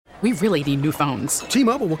we really need new phones.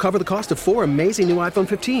 T-Mobile will cover the cost of 4 amazing new iPhone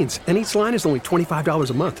 15s, and each line is only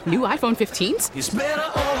 $25 a month. New iPhone 15s? It's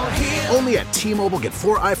better over here. Only at T-Mobile, get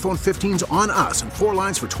 4 iPhone 15s on us and 4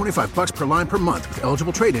 lines for $25 per line per month with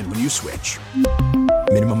eligible trade-in when you switch.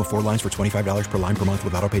 Minimum of 4 lines for $25 per line per month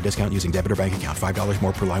with autopay discount using debit or bank account. $5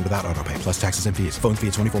 more per line without autopay, plus taxes and fees. Phone fee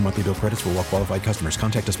at 24 monthly bill credits for well-qualified customers.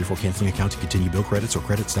 Contact us before canceling account to continue bill credits or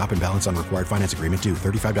credit stop and balance on required finance agreement due.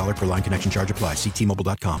 $35 per line connection charge applies. See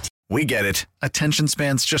T-Mobile.com. We get it. Attention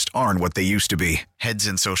spans just aren't what they used to be. Heads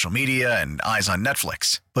in social media and eyes on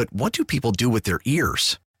Netflix. But what do people do with their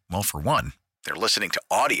ears? Well, for one, they're listening to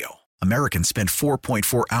audio. Americans spend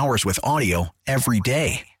 4.4 hours with audio every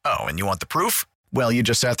day. Oh, and you want the proof? Well, you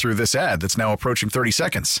just sat through this ad that's now approaching 30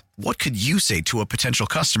 seconds. What could you say to a potential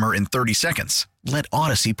customer in 30 seconds? Let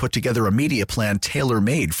Odyssey put together a media plan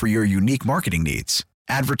tailor-made for your unique marketing needs.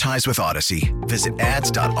 Advertise with Odyssey. Visit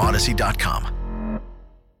ads.odyssey.com.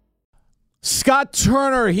 Scott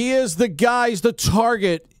Turner, he is the guy, he's the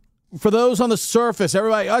target for those on the surface.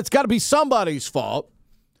 Everybody, it's got to be somebody's fault.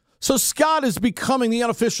 So Scott is becoming the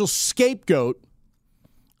unofficial scapegoat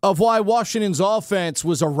of why Washington's offense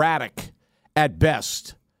was erratic at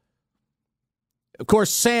best. Of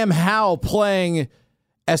course, Sam Howell playing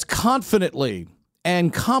as confidently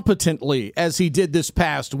and competently as he did this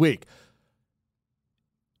past week.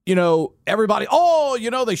 You know, everybody,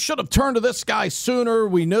 they should have turned to this guy sooner.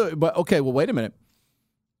 We knew, but okay, well, wait a minute.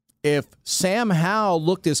 If Sam Howell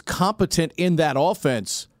looked as competent in that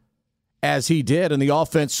offense as he did, and the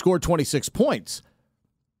offense scored 26 points,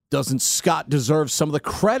 doesn't Scott deserve some of the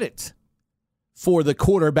credit for the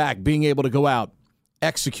quarterback being able to go out,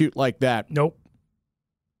 execute like that? Nope.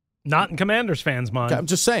 Not in Commanders fans' mind. I'm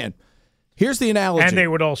just saying. Here's the analogy. And they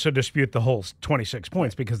would also dispute the whole 26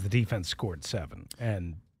 points because the defense scored 7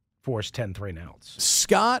 and forced 10 3-and-outs.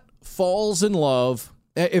 Scott falls in love.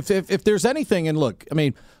 If there's anything, and look, I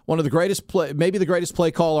mean, one of the greatest maybe the greatest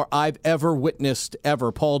play caller I've ever witnessed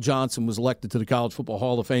ever, Paul Johnson, was elected to the College Football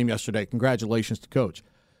Hall of Fame yesterday. Congratulations to Coach.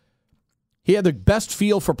 He had the best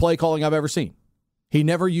feel for play calling I've ever seen. He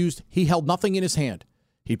held nothing in his hand.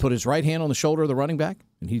 He'd put his right hand on the shoulder of the running back,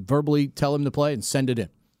 and he'd verbally tell him to play and send it in.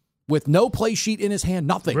 With no play sheet in his hand,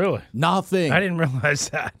 nothing. Really? Nothing. I didn't realize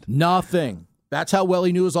that. Nothing. That's how well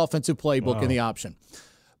he knew his offensive playbook and the option.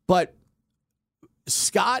 But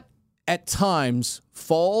Scott, at times,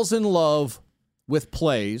 falls in love with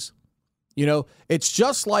plays. You know, it's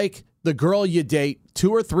just like the girl you date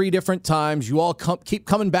 2 or 3 different times. You all keep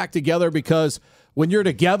coming back together because when you're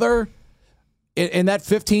together in that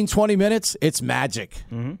 15, 20 minutes, it's magic.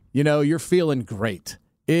 Mm-hmm. You know, you're feeling great.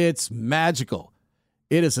 It's magical.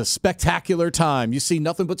 It is a spectacular time. You see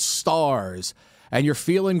nothing but stars, and you're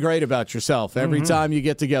feeling great about yourself every time you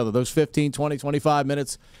get together. Those 15, 20, 25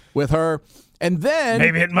 minutes with her. And then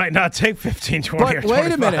maybe it might not take 15, 20, or 25.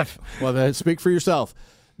 Wait a minute. Well, then speak for yourself.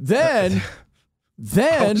 Then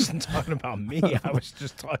I wasn't talking about me. I was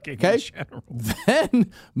just talking in general.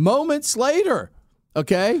 Then moments later,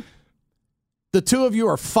 okay, the two of you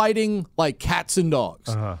are fighting like cats and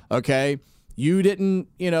dogs. Okay, you didn't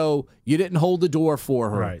hold the door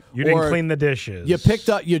for her. Right. You didn't clean the dishes.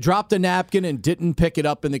 You dropped a napkin and didn't pick it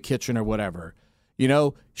up in the kitchen or whatever. You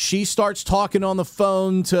know, she starts talking on the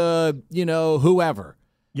phone to, whoever.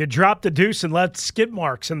 You dropped a deuce and left skid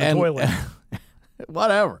marks in the toilet.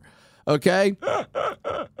 Whatever. Okay?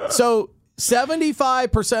 So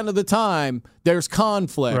 75% of the time, there's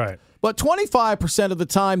conflict. Right. But 25% of the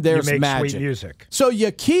time, there's you make magic. Sweet music. So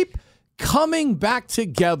you keep coming back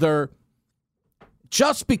together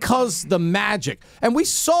just because the magic. And we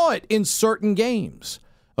saw it in certain games.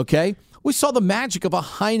 Okay? We saw the magic of a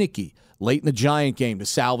Heineke late in the Giant game to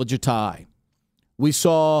salvage a tie. We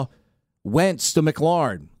saw Wentz to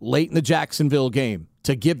McLaurin late in the Jacksonville game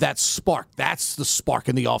to give that spark. That's the spark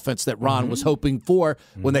in the offense that Ron was hoping for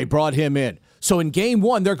when they brought him in. So in game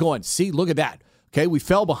 1, they're going, see, look at that. Okay, we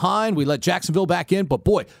fell behind. We let Jacksonville back in. But,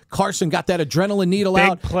 boy, Carson got that adrenaline needle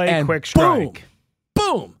out. Big play, and quick strike.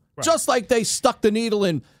 Boom. Right. Just like they stuck the needle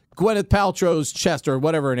in Gwyneth Paltrow's chest or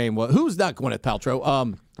whatever her name was. Who's not Gwyneth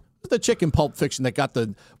Paltrow? The chick in Pulp Fiction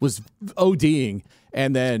that was ODing,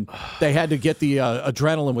 and then they had to get the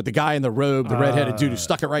adrenaline with the guy in the robe, the redheaded dude who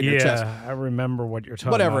stuck it right in her chest. Yeah, I remember what you're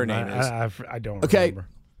talking whatever about. Whatever her name is. I don't remember.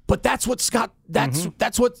 But that's what Scott, that's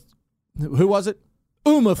what, who was it?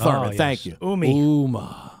 Uma Thurman, yes. Thank you.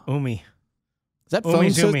 Umi.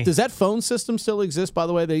 Does that phone system still exist, by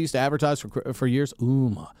the way? They used to advertise for years.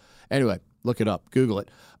 Uma. Anyway, look it up. Google it.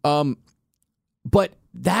 But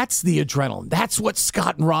That's the adrenaline. That's what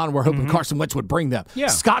Scott and Ron were hoping Carson Wentz would bring them. Yeah.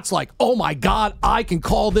 Scott's like, oh, my God, I can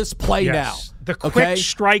call this play now. The quick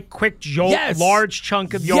strike, quick jolt, large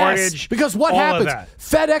chunk of yardage. Because what happens?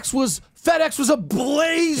 FedEx was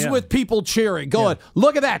ablaze with people cheering, going,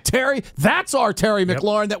 look at that, Terry. That's our Terry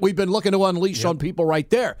McLaurin that we've been looking to unleash on people right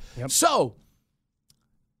there. So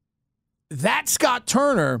that Scott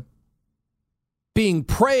Turner being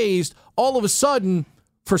praised all of a sudden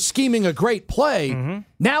for scheming a great play,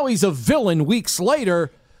 now he's a villain weeks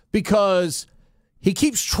later because he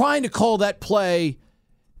keeps trying to call that play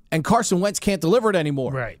and Carson Wentz can't deliver it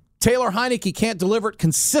anymore. Right. Taylor Heineke can't deliver it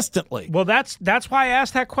consistently. Well, that's why I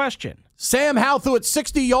asked that question. Sam Howell threw it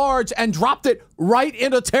 60 yards and dropped it right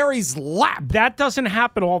into Terry's lap. That doesn't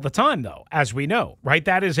happen all the time, though, as we know, right?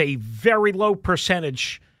 That is a very low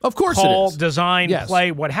percentage of course call, it is. Design,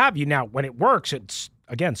 play, what have you. Now, when it works, it's,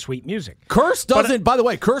 again, sweet music. Curse doesn't, by the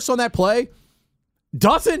way, Curse on that play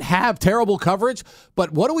doesn't have terrible coverage,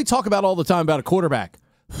 but what do we talk about all the time about a quarterback?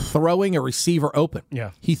 Throwing a receiver open.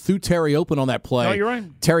 Yeah. He threw Terry open on that play. No, you're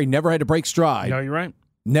right. Terry never had to break stride. No, you're right.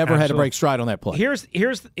 Never had to break stride on that play. Here's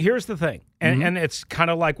the thing, and it's kind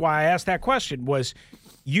of like why I asked that question was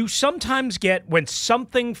you sometimes get, when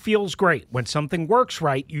something feels great, when something works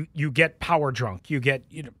right, you get power drunk. You get,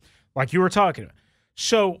 like you were talking about.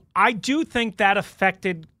 So I do think that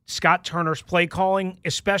affected Scott Turner's play calling,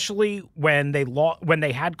 especially when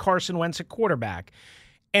they had Carson Wentz at quarterback.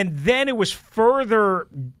 And then it was further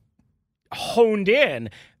honed in.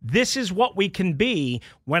 This is what we can be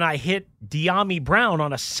when I hit De'Ami Brown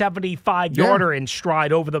on a 75-yarder in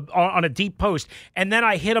stride on a deep post, and then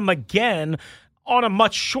I hit him again on a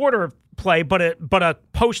much shorter play, but a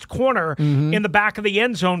post corner in the back of the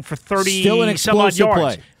end zone for 30 Still an explosive some odd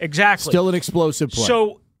yards. Play. Exactly. Still an explosive play.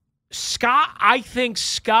 So I think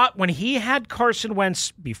Scott, when he had Carson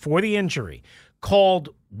Wentz before the injury,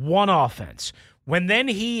 called one offense. When then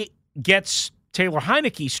he gets Taylor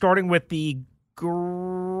Heineke, starting with the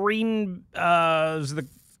Green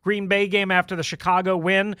Bay game after the Chicago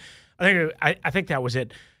win, I think that was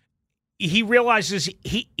it. He realizes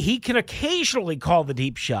he can occasionally call the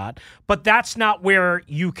deep shot, but that's not where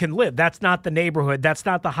you can live. That's not the neighborhood. That's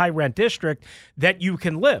not the high rent district that you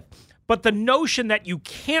can live. But the notion that you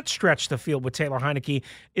can't stretch the field with Taylor Heineke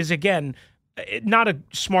is, again, not a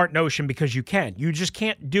smart notion because you can. You just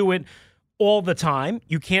can't do it all the time.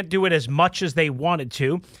 You can't do it as much as they wanted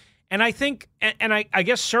to. And I think, and I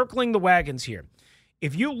guess circling the wagons here,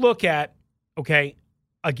 if you look at, okay,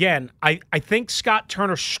 again, I think Scott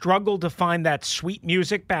Turner struggled to find that sweet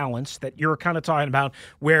music balance that you're kind of talking about,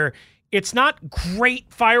 where it's not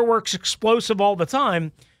great fireworks explosive all the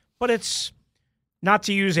time, but it's, not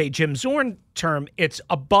to use a Jim Zorn term, it's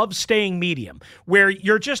above staying medium, where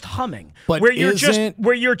you're just humming, where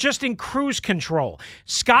you're just in cruise control.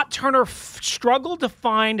 Scott Turner struggled to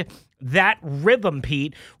find that rhythm,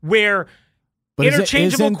 Pete, where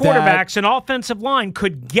interchangeable quarterbacks and offensive line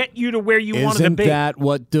could get you to where you wanted to be. Isn't that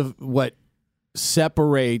what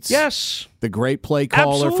separates the great play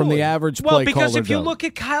caller from the average play caller? Well, because if you look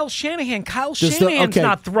at Kyle Shanahan's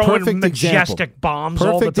not throwing majestic bombs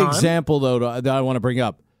all the time. Perfect example, though, that I want to bring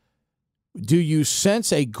up. Do you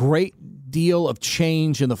sense a great deal of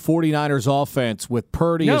change in the 49ers offense with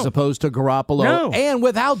Purdy as opposed to Garoppolo and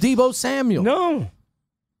without Deebo Samuel? No.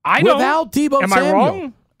 I don't. Without Deebo Samuel. Am I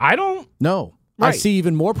wrong? I don't. No. Right. I see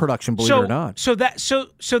even more production, believe it or not. So that's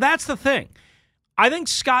the thing. I think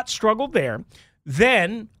Scott struggled there.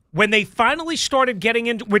 Then, when they finally started getting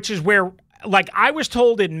into, which is where, like, I was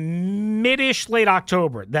told in mid-ish, late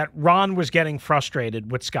October that Ron was getting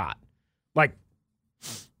frustrated with Scott. Like,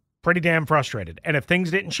 pretty damn frustrated. And if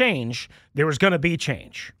things didn't change, there was going to be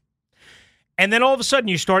change. And then all of a sudden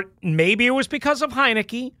you start, maybe it was because of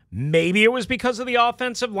Heineke, maybe it was because of the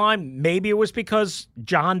offensive line, maybe it was because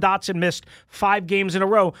Jahan Dotson missed 5 games in a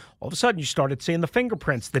row. All of a sudden you started seeing the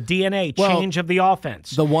fingerprints, the DNA change of the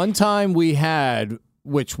offense. The one time we had,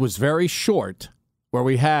 which was very short, where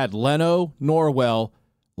we had Leno, Norwell,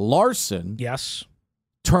 Larson,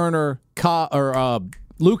 Turner,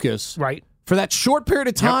 Lucas. Right. For that short period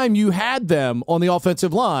of time you had them on the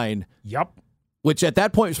offensive line. Yep. Which at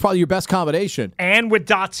that point was probably your best combination. And with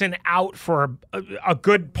Dotson out for a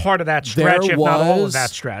good part of that stretch, if not all of that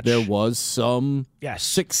stretch. There was some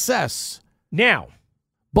success. Now,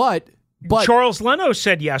 but Charles Leno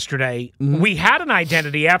said yesterday, we had an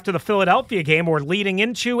identity after the Philadelphia game, or leading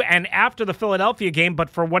into and after the Philadelphia game, but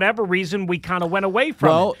for whatever reason, we kind of went away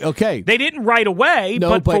from it. Okay. They didn't right away,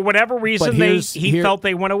 but for whatever reason, he felt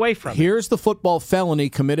they went away from it. Here's the football felony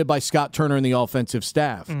committed by Scott Turner and the offensive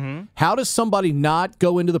staff. How does somebody not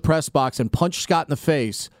go into the press box and punch Scott in the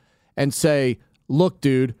face and say, look,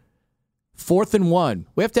 dude, 4th and 1.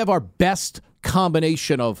 We have to have our best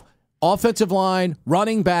combination of offensive line,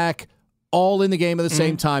 running back, all in the game at the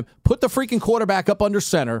same time. Put the freaking quarterback up under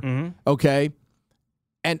center, okay?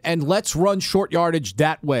 And let's run short yardage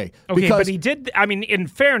that way. Okay, but he did, I mean, in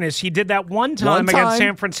fairness, he did that one time against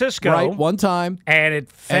San Francisco. Right, one time. And it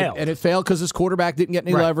failed. And it failed because his quarterback didn't get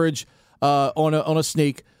any leverage on a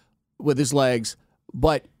sneak with his legs.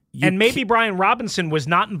 But maybe Brian Robinson was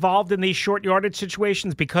not involved in these short yardage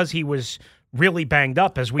situations because he was really banged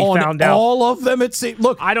up, as we found out. All of them, it seemed.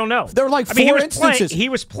 Look, I don't know. There were like four instances. He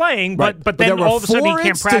was playing, but then all of a sudden he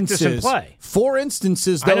can't practice and play. 4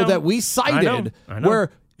 instances, though, that we cited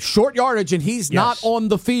where short yardage and he's not on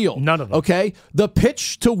the field. None of them. Okay? The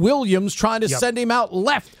pitch to Williams trying to send him out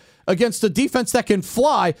left against a defense that can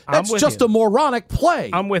fly, that's just a moronic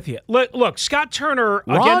play. I'm with you. Look, Scott Turner...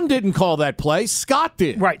 Ron didn't call that play. Scott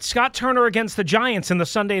did. Right. Scott Turner against the Giants in the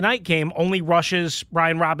Sunday night game only rushes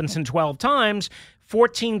Brian Robinson 12 times,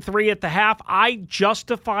 14-3 at the half. I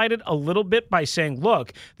justified it a little bit by saying,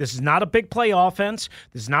 look, this is not a big play offense.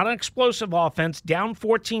 This is not an explosive offense. Down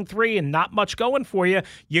 14-3 and not much going for you.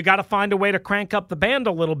 You got to find a way to crank up the band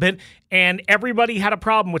a little bit. And everybody had a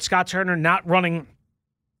problem with Scott Turner not running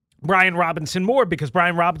Brian Robinson more because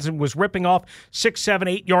Brian Robinson was ripping off 6, 7,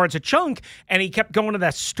 8 yards a chunk, and he kept going to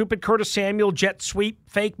that stupid Curtis Samuel jet sweep,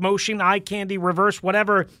 fake motion, eye candy, reverse,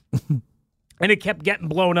 whatever. And it kept getting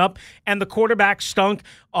blown up, and the quarterback stunk,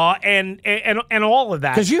 and all of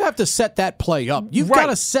that. Because you have to set that play up. You've got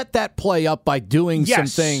to set that play up by doing some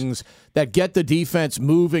things that get the defense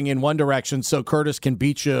moving in one direction so Curtis can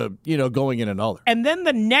beat you, going in another. And then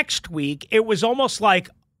the next week, it was almost like,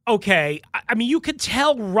 okay, I mean, you could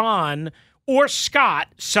tell Ron or Scott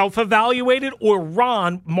self-evaluated, or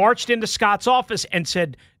Ron marched into Scott's office and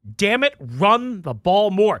said, damn it, run the ball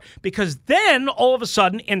more. Because then, all of a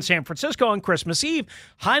sudden, in San Francisco on Christmas Eve,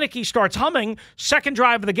 Heineke starts humming, second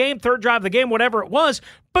drive of the game, third drive of the game, whatever it was,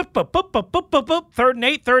 boop, boop, boop, boop, boop, boop, boop, 3rd and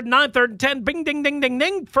 8, 3rd and 9, 3rd and 10, bing, ding, ding, ding,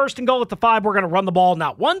 ding, 1st and goal at the 5, we're going to run the ball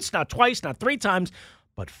not once, not twice, not 3 times,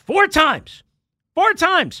 but 4 times. 4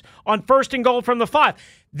 times on 1st and goal from the 5.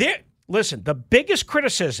 Listen, the biggest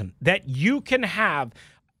criticism that you can have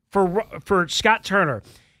for Scott Turner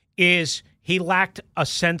is he lacked a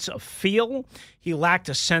sense of feel. He lacked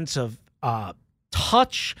a sense of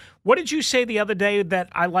touch. What did you say the other day that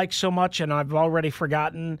I like so much and I've already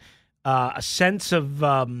forgotten? A sense of...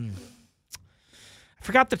 I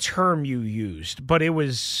forgot the term you used, but it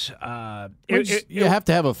was... you have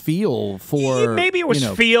to have a feel for... Maybe it was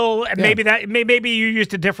feel, and maybe you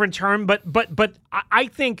used a different term, but I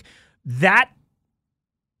think that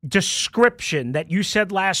description that you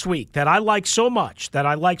said last week that I like so much that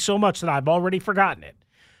I've already forgotten it.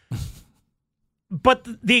 But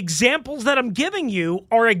the examples that I'm giving you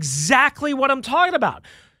are exactly what I'm talking about.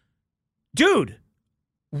 Dude,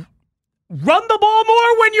 run the ball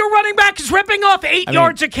more when your running back is ripping off 8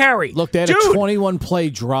 yards a carry. Look, they had a 21-play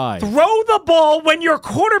drive. Throw the ball when your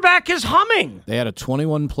quarterback is humming. They had a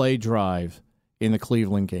 21-play drive in the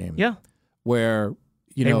Cleveland game. Yeah. Where,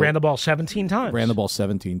 they ran the ball 17 times. Ran the ball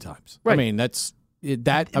 17 times. Right. I mean, that's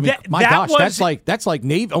like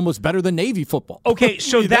Navy, almost better than Navy football. Okay,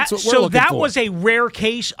 so that was a rare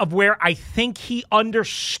case of where I think he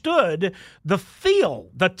understood the feel,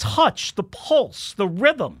 the touch, the pulse, the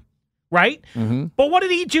rhythm. Right? Mm-hmm. But what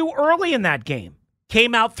did he do early in that game?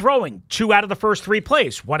 Came out throwing 2 out of the first 3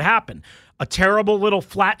 plays. What happened? A terrible little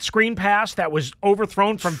flat screen pass that was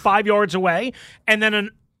overthrown from 5 yards away, and then an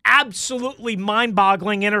absolutely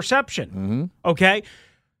mind-boggling interception. Mm-hmm. Okay?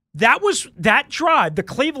 That drive, the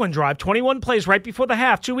Cleveland drive, 21 plays right before the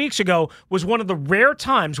half 2 weeks ago, was one of the rare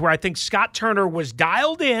times where I think Scott Turner was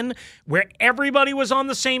dialed in, where everybody was on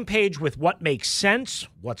the same page with what makes sense,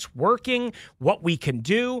 what's working, what we can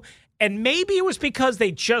do. And maybe it was because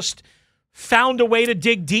they just found a way to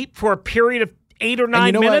dig deep for a period of 8 or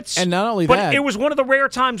 9 minutes. And not only but that, it was one of the rare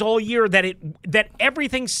times all year that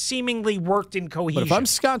everything seemingly worked in cohesion. But if I'm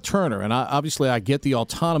Scott Turner, and obviously I get the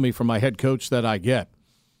autonomy from my head coach that I get,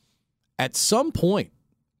 at some point,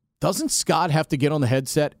 doesn't Scott have to get on the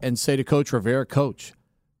headset and say to Coach Rivera, Coach,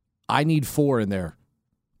 I need 4 in there.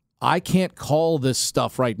 I can't call this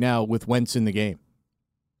stuff right now with Wentz in the game.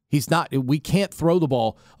 We can't throw the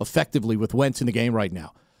ball effectively with Wentz in the game right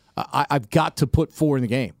now. I've got to put 4 in the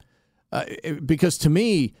game. Because to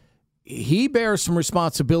me, he bears some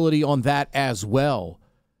responsibility on that as well.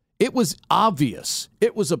 It was obvious.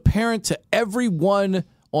 It was apparent to everyone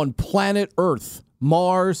on planet Earth,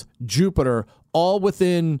 Mars, Jupiter, all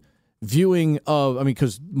within viewing of,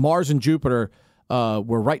 because Mars and Jupiter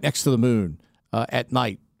were right next to the moon at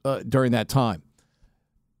night during that time.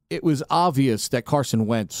 it was obvious that Carson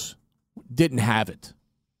Wentz didn't have it.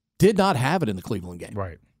 Did not have it in the Cleveland game.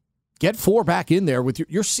 Right. Get 4 back in there with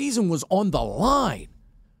your season was on the line.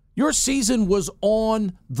 Your season was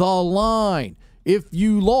on the line. If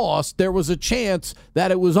you lost, there was a chance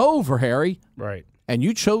that it was over, Harry. Right. And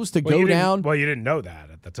you chose to go down. Well, you didn't know that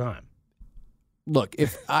at the time. Look,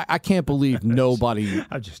 if I can't believe nobody.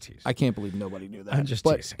 I'm just teasing. I can't believe nobody knew that. I'm just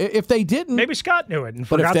but teasing. if they didn't, maybe Scott knew it and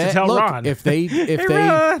but forgot to tell Ron. If they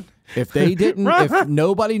Ron. if they didn't, Ron. if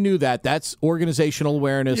nobody knew that, that's organizational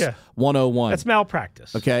awareness 101. That's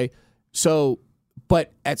malpractice. Okay, so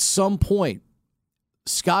but at some point,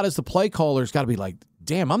 Scott as the play caller has got to be like,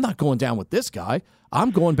 damn, I'm not going down with this guy.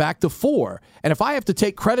 I'm going back to 4. And if I have to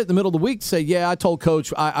take credit in the middle of the week to say, yeah, I told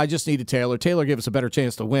Coach I just needed Taylor. Taylor gave us a better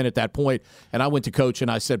chance to win at that point, and I went to Coach and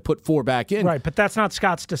I said, put 4 back in. Right, but that's not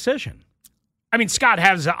Scott's decision. I mean, Scott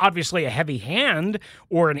has obviously a heavy hand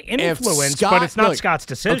or an influence, but it's not Scott's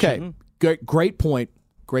decision. Okay, great point.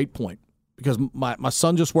 Great point. Because my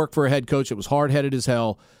son just worked for a head coach. It was hard-headed as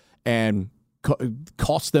hell and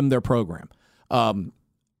cost them their program.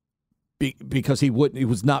 Because he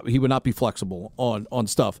would not be flexible on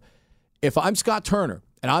stuff. If I'm Scott Turner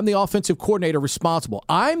and I'm the offensive coordinator responsible,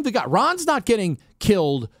 I'm the guy. Ron's not getting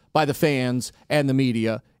killed by the fans and the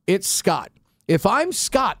media. It's Scott. If I'm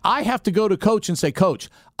Scott, I have to go to Coach and say, Coach,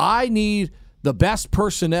 I need the best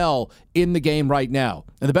personnel in the game right now.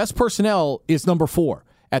 And the best personnel is number 4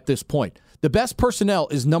 at this point. The best personnel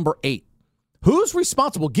is number 8. Who's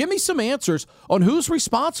responsible? Give me some answers on who's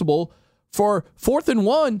responsible for 4th and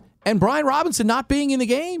 1 and Brian Robinson not being in the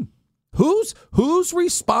game. Who's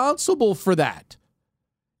responsible for that?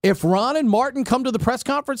 If Ron and Martin come to the press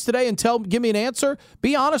conference today and give me an answer,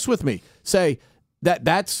 be honest with me. Say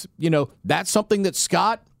that's something that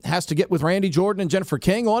Scott has to get with Randy Jordan and Jennifer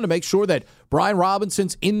King on to make sure that Brian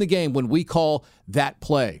Robinson's in the game when we call that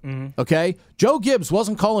play. Mm-hmm. Okay? Joe Gibbs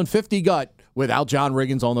wasn't calling 50 gut without John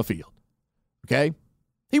Riggins on the field. Okay?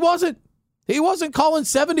 He wasn't calling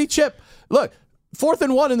 70 chip. Look, 4th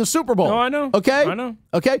and 1 in the Super Bowl. No, I know. Okay? I know.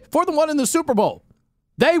 Okay? 4th and 1 in the Super Bowl.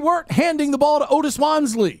 They weren't handing the ball to Otis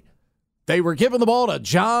Wansley. They were giving the ball to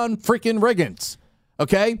John freaking Riggins.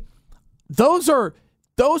 Okay? Those are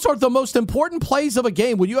the most important plays of a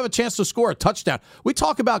game when you have a chance to score a touchdown. We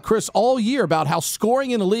talk about, Chris, all year about how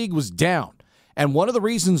scoring in the league was down. And one of the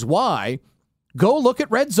reasons why, go look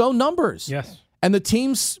at red zone numbers. Yes. And the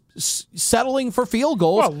team's settling for field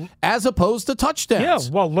goals as opposed to touchdowns.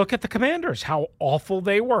 Yeah, well, look at the Commanders, how awful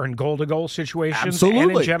they were in goal-to-goal situations Absolutely.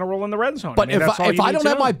 and in general in the red zone. But if I don't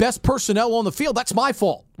have my my best personnel on the field, that's my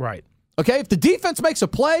fault. Right. Okay? If the defense makes a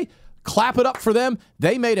play, clap it up for them.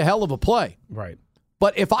 They made a hell of a play. Right.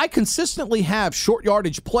 But if I consistently have short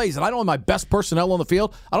yardage plays and I don't have my best personnel on the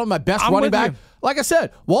field, I don't have my best running back. Like I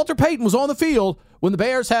said, Walter Payton was on the field when the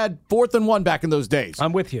Bears had 4th and 1 back in those days.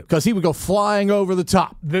 I'm with you. Because he would go flying over the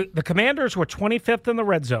top. The Commanders were 25th in the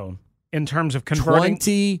red zone in terms of converting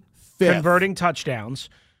touchdowns.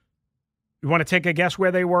 You want to take a guess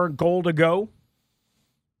where they were goal to go?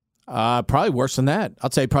 Probably worse than that.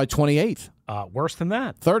 I'd say probably 28th. Worse than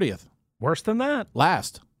that. 30th. Worse than that.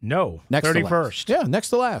 Last. No. Next 31st. To last. Yeah, next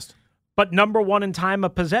to last. But number 1 in time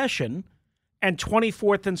of possession and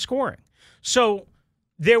 24th in scoring. So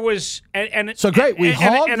there was so great. We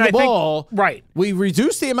hogged the ball. Right. We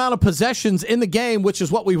reduced the amount of possessions in the game, which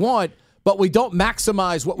is what we want, but we don't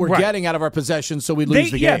maximize what we're getting out of our possessions, so we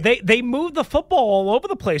lose the game. Yeah, they moved the football all over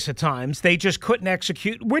the place at times. They just couldn't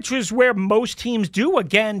execute, which is where most teams do,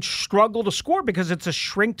 again, struggle to score because it's a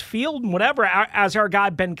shrinked field and whatever, as our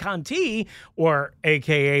guy Ben Conti, or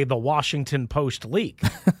a.k.a. the Washington Post leak.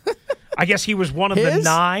 I guess he was one of the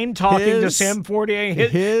 9 talking to Sam Fortier.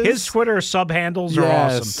 His Twitter sub-handles are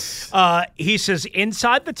awesome. He says,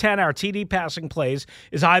 inside the 10, our TD passing plays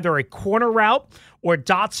is either a corner route or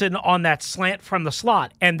Dotson on that slant from the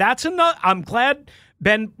slot. And that's enough. I'm glad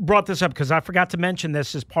Ben brought this up because I forgot to mention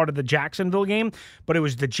this as part of the Jacksonville game, but it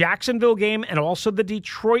was the Jacksonville game and also the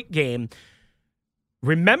Detroit game.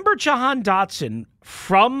 Remember Jahan Dotson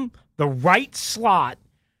from the right slot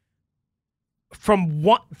from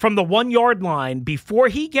the 1 yard line before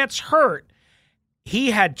he gets hurt.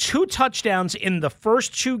 He had 2 touchdowns in the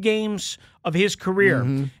first 2 games of his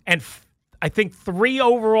career, and I think 3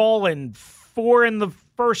 overall and 4 in the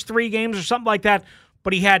first 3 games or something like that.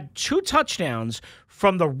 But he had 2 touchdowns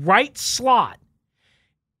from the right slot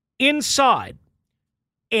inside,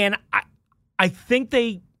 and I think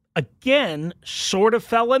they again sort of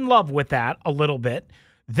fell in love with that a little bit.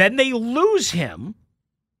 Then they lose him,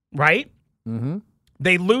 right? Mm-hmm.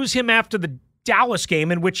 They lose him after the Dallas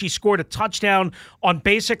game in which he scored a touchdown on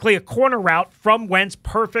basically a corner route from Wentz,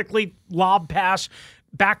 perfectly lob pass,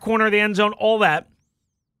 back corner of the end zone, all that.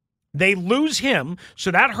 They lose him,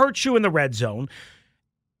 so that hurts you in the red zone.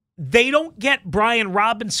 They don't get Brian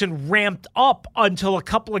Robinson ramped up until a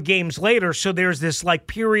couple of games later, so there's this like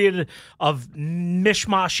period of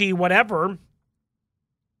mishmashy whatever.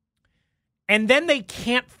 And then they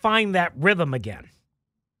can't find that rhythm again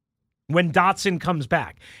when Dotson comes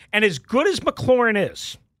back. And as good as McLaurin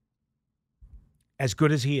is, as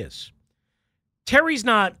good as he is, Terry's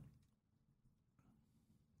not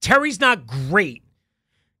great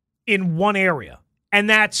in one area. And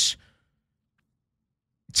that's,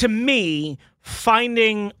 to me,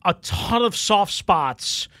 finding a ton of soft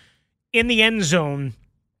spots in the end zone.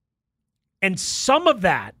 And some of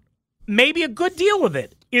that, maybe a good deal of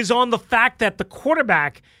it, is on the fact that the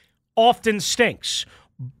quarterback often stinks.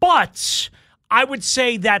 But I would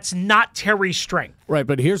say that's not Terry's strength. Right,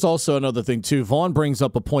 but here's also another thing, too. Vaughn brings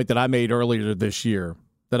up a point that I made earlier this year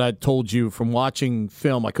that I told you from watching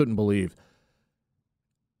film I couldn't believe.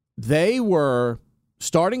 They were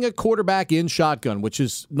starting a quarterback in shotgun, which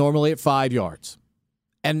is normally at 5 yards,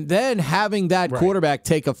 and then having that quarterback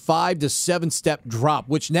take a 5 to 7 step drop,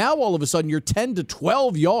 which now all of a sudden you're 10 to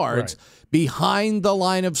 12 yards behind the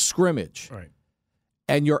line of scrimmage. Right.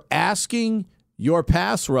 And you're asking your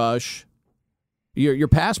pass rush, your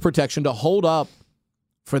pass protection to hold up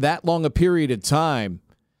for that long a period of time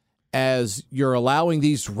as you're allowing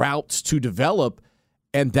these routes to develop.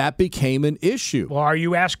 And that became an issue. Well, are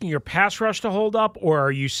you asking your pass rush to hold up, or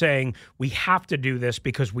are you saying we have to do this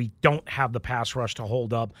because we don't have the pass rush to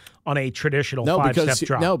hold up on a traditional 5-step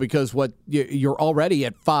drop? No, because you're already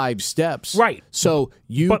at 5 steps. Right. So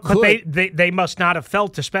But they must not have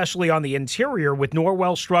felt, especially on the interior, with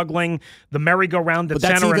Norwell struggling, the merry-go-round at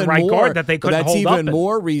center and right guard, that they couldn't hold up. That's even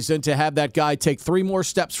more reason to have that guy take 3 more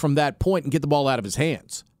steps from that point and get the ball out of his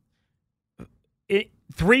hands.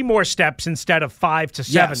 3 more steps instead of 5 to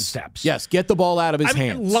 7 steps. Yes, get the ball out of his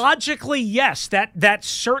hands. Logically, yes, that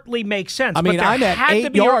certainly makes sense. I mean, I'm at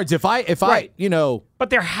 8 yards. If I But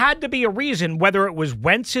there had to be a reason, whether it was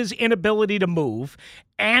Wentz's inability to move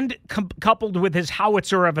and coupled with his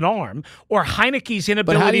howitzer of an arm, or Heineke's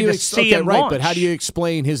inability to see and launch. But how do you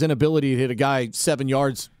explain his inability to hit a guy 7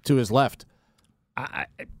 yards to his left?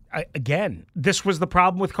 Again, this was the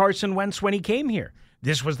problem with Carson Wentz when he came here.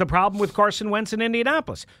 This was the problem with Carson Wentz in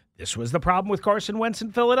Indianapolis. This was the problem with Carson Wentz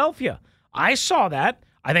in Philadelphia. I saw that.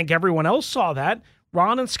 I think everyone else saw that.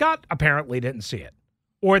 Ron and Scott apparently didn't see it,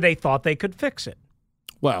 or they thought they could fix it.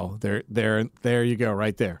 Well, there you go,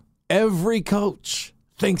 right there. Every coach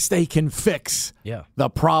thinks they can fix the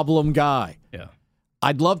problem guy. Yeah.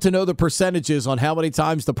 I'd love to know the percentages on how many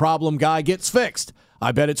times the problem guy gets fixed.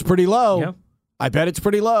 I bet it's pretty low. Yeah. I bet it's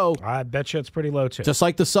pretty low. I bet you it's pretty low, too. Just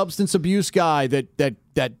like the substance abuse guy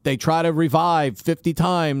that they try to revive 50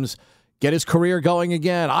 times, get his career going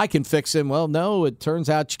again. I can fix him. Well, no, it turns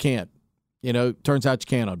out you can't. Turns out you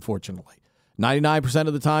can't, unfortunately. 99%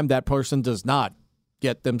 of the time, that person does not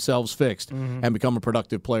get themselves fixed and become a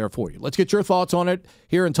productive player for you. Let's get your thoughts on it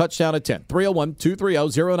here in Touchdown at 10.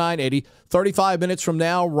 301-230-0980. 35 minutes from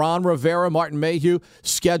now, Ron Rivera, Martin Mayhew,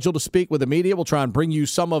 scheduled to speak with the media. We'll try and bring you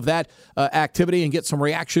some of that activity and get some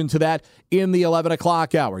reaction to that in the 11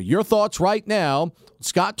 o'clock hour. Your thoughts right now,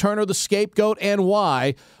 Scott Turner, the scapegoat, and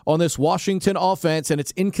why on this Washington offense and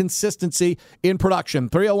its inconsistency in production.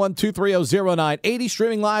 301-230-0980,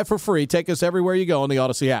 streaming live for free. Take us everywhere you go on the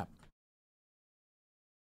Odyssey app.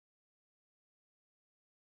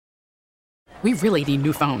 We really need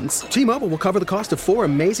new phones. T-Mobile will cover the cost of 4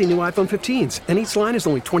 amazing new iPhone 15s, and each line is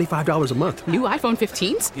only $25 a month. New iPhone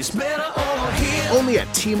 15s? It's better over here. Only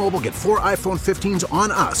at T-Mobile, get 4 iPhone 15s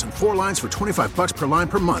on us and 4 lines for $25 per line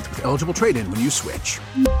per month with eligible trade-in when you switch.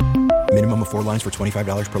 Minimum of 4 lines for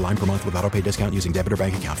 $25 per line per month with autopay discount using debit or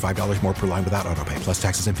bank account. $5 more per line without autopay, plus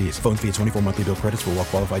taxes and fees. Phone fee at 24 monthly bill credits for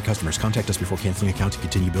well-qualified customers. Contact us before canceling account to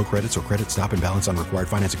continue bill credits or credit stop and balance on required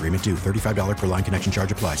finance agreement due. $35 per line connection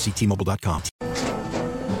charge applies. See T-Mobile.com.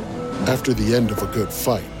 After the end of a good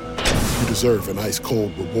fight, you deserve an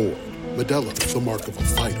ice-cold reward. Modelo is the mark of a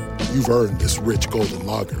fighter. You've earned this rich golden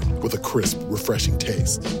lager with a crisp, refreshing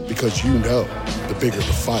taste. Because you know, the bigger the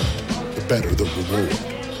fight, the better the reward.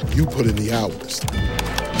 You put in the hours,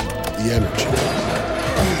 the energy,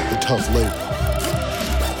 the tough labor.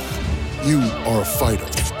 You are a fighter,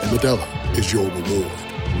 and Modelo is your reward.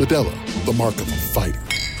 Modelo, the mark of a fighter.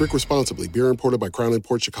 Drink responsibly. Beer imported by Crown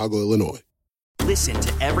Imports, Chicago, Illinois. Listen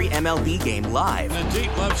to every MLB game live. In the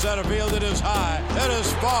deep left center field, it is high, it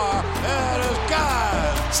is far, it is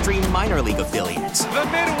gone. Stream minor league affiliates. The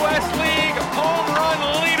Midwest League home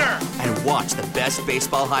run leader. And watch the best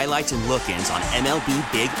baseball highlights and look-ins on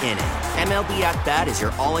MLB Big Inning. MLB At Bat is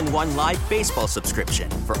your all-in-one live baseball subscription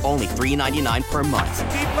for only $3.99 per month.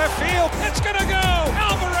 Deep left field, it's gonna go!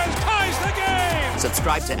 Alvarez ties the game!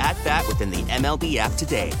 Subscribe to At Bat within the MLB app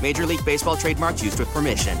today. Major League Baseball trademarks used with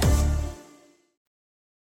permission.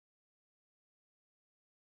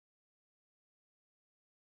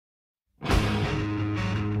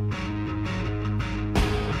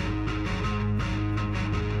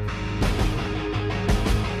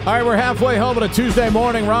 All right, we're halfway home on a Tuesday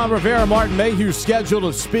morning. Ron Rivera, Martin Mayhew scheduled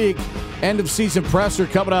to speak. End of season presser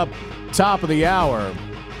coming up top of the hour.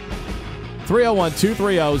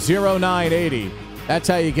 301-230-0980. That's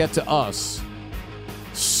how you get to us.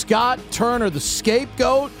 Scott Turner, the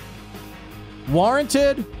scapegoat,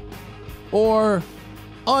 warranted or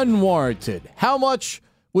unwarranted? How much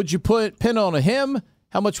would you pin on him?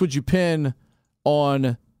 How much would you pin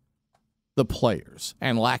on the players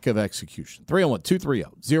and lack of execution?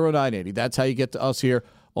 301-230-0980. That's how you get to us here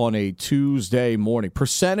on a Tuesday morning.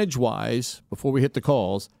 Percentage-wise, before we hit the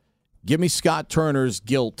calls, give me Scott Turner's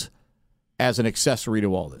guilt as an accessory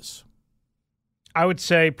to all this. I would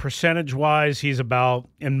say percentage-wise, he's about,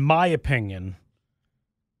 in my opinion,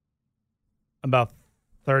 about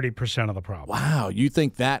 30% of the problem. Wow, you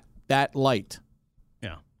think that light?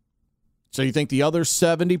 Yeah. So you think the other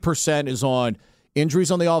 70% is on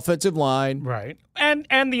injuries on the offensive line. Right.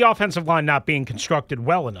 And the offensive line not being constructed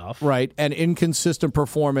well enough. Right. And inconsistent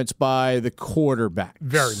performance by the quarterback.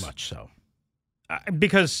 Very much so.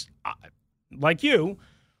 Because, like you,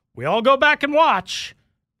 we all go back and watch.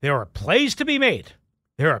 There are plays to be made.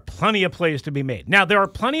 There are plenty of plays to be made. Now, there are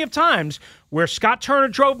plenty of times where Scott Turner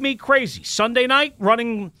drove me crazy. Sunday night,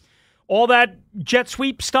 running all that jet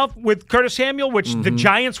sweep stuff with Curtis Samuel, which the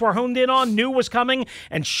Giants were honed in on, knew was coming,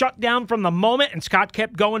 and shut down from the moment, and Scott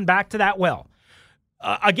kept going back to that well.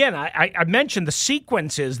 Again, I mentioned the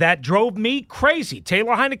sequences that drove me crazy.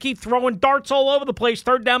 Taylor Heineke throwing darts all over the place,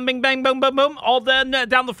 third down, bing, bang, boom, boom, boom, all then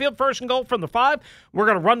down the field, first and goal from the 5. We're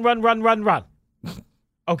going to run.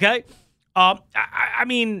 Okay? I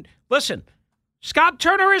mean, listen, Scott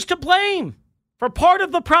Turner is to blame for part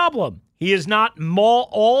of the problem. He is not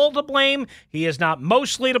all to blame. He is not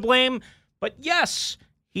mostly to blame. But yes,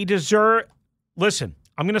 he deserves. Listen,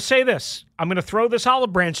 I'm going to say this. I'm going to throw this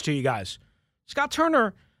olive branch to you guys. Scott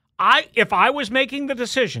Turner, if I was making the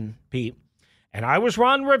decision, Pete, and I was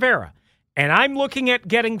Ron Rivera, and I'm looking at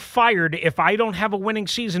getting fired if I don't have a winning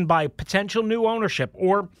season by potential new ownership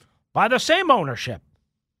or by the same ownership,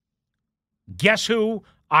 guess who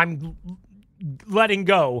I'm letting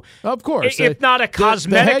go? Of course. If not a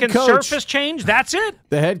cosmetic and surface change, that's it.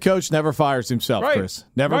 The head coach never fires himself, right. Chris.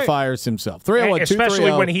 Never fires himself. 301-230.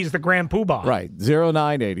 Especially when he's the grand poobah. Right.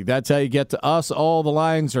 0980. That's how you get to us. All the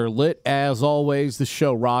lines are lit as always. The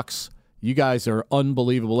show rocks. You guys are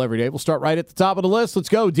unbelievable every day. We'll start right at the top of the list. Let's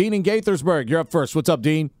go. Dean in Gaithersburg. You're up first. What's up,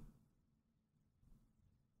 Dean?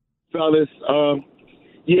 Fellas,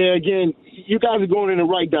 again, you guys are going in the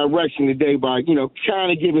right direction today by,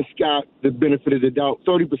 kind of giving Scott the benefit of the doubt.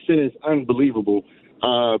 30% is unbelievable.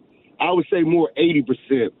 I would say more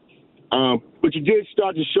 80%. But you did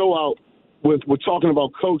start to show out with talking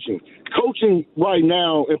about coaching. Coaching right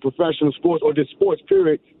now in professional sports or just sports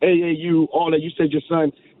period, AAU, all that, you said your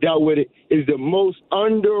son dealt with it, is the most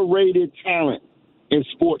underrated talent in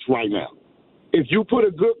sports right now. If you put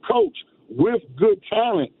a good coach with good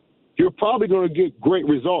talent, you're probably going to get great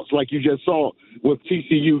results like you just saw with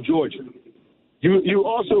TCU, Georgia. You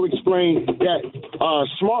also explained that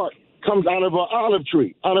Smart comes out of a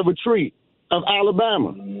tree of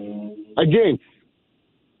Alabama. Again,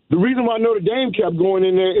 the reason why Notre Dame kept going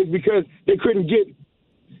in there is because they couldn't get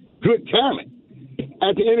good talent.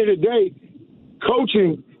 At the end of the day,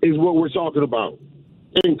 coaching is what we're talking about.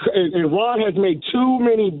 And Ron has made too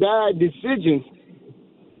many bad decisions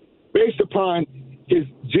based upon his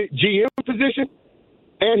GM position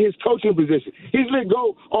and his coaching position. He's let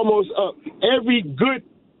go almost every good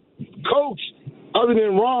coach other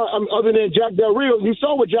than Ron, other than Jack Del Rio. You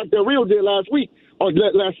saw what Jack Del Rio did last week or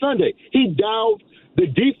last Sunday. He dialed the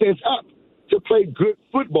defense up to play good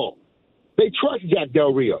football. They trust Jack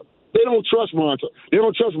Del Rio. They don't trust Ron. They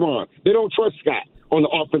don't trust Ron. They don't trust Scott on the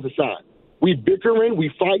offensive side. We bickering, we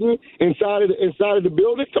fighting inside of the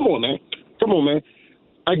building. Come on, man.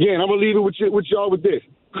 Again, I'm going to leave it with y'all with this.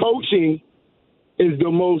 Coaching is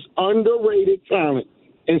the most underrated talent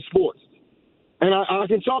in sports. And I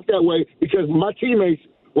can talk that way because my teammates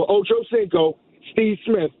were Ocho Cinco, Steve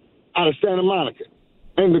Smith out of Santa Monica.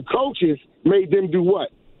 And the coaches made them do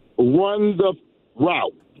what? Run the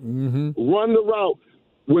route. Mm-hmm. Run the route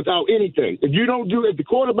without anything. If the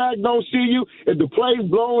quarterback don't see you, if the play's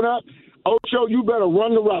blown up, Ocho, you better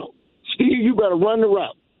run the route. Steve, you better run the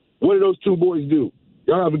route. What do those two boys do?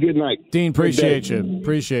 Y'all have a good night. Dean, appreciate you.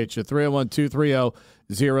 Appreciate you.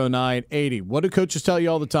 301-230-0980. What do coaches tell you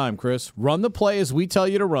all the time, Chris? Run the play as we tell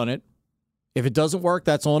you to run it. If it doesn't work,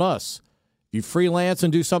 that's on us. If you freelance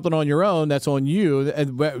and do something on your own, that's on you.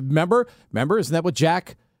 And remember, isn't that what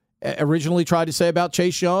Jack originally tried to say about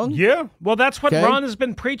Chase Young? Yeah. Well, that's what Ron has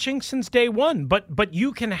been preaching since day one. But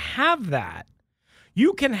you can have that.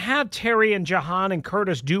 You can have Terry and Jahan and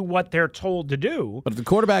Curtis do what they're told to do. But if the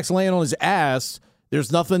quarterback's laying on his ass,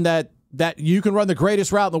 there's nothing that you can run the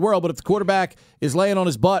greatest route in the world, but if the quarterback is laying on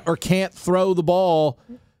his butt or can't throw the ball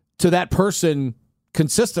to that person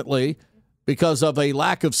consistently because of a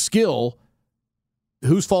lack of skill,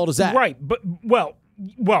 whose fault is that? Right. But well,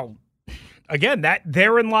 again,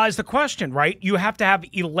 therein lies the question, right? You have to have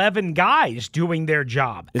 11 guys doing their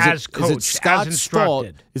job as coached, as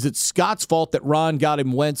instructed. Is it Scott's fault that Ron got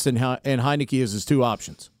him Wentz and Heineke as his two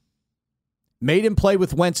options? Made him play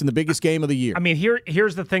with Wentz in the biggest game of the year. I mean,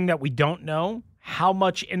 here's the thing that we don't know. How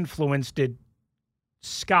much influence did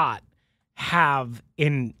Scott have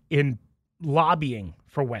in lobbying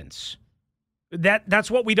for Wentz?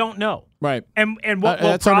 That's what we don't know. Right. And what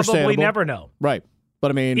we'll probably never know. Right.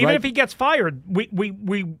 But I mean, even if he gets fired,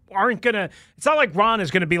 we aren't going to – it's not like Ron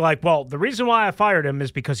is going to be like, well, the reason why I fired him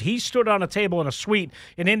is because he stood on a table in a suite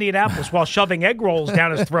in Indianapolis while shoving egg rolls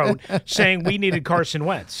down his throat saying we needed Carson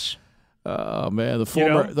Wentz. Oh, man, the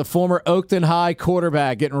former Oakton High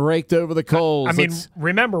quarterback getting raked over the coals. I mean,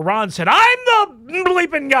 remember, Ron said, I'm the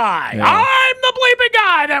bleeping guy. Yeah. I'm the bleeping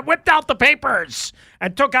guy that whipped out the papers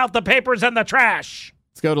and took out the papers and the trash.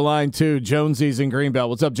 Let's go to line 2. Jonesy's in Greenbelt.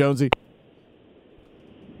 What's up, Jonesy?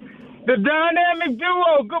 The dynamic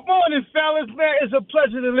duo. Good morning, fellas. Man, it's a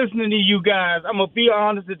pleasure to listen to you guys. I'm going to be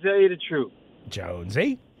honest to tell you the truth.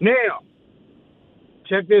 Jonesy? Now,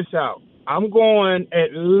 check this out. I'm going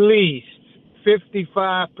at least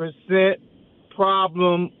 55%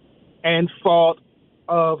 problem and fault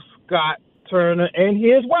of Scott Turner, and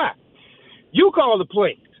here's why. You call the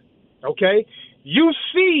plays, okay? You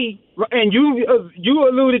see, and you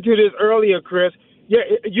alluded to this earlier, Chris. Yeah,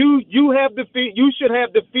 you should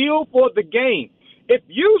have the feel for the game. If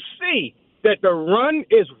you see that the run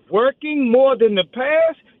is working more than the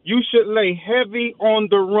pass, you should lay heavy on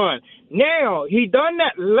the run. Now, he done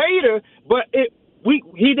that later, but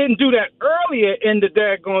he didn't do that earlier in the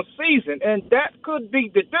daggone season, and that could be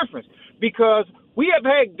the difference because we have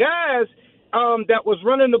had guys that was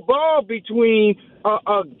running the ball between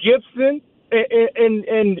Gibson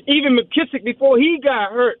and even McKissick before he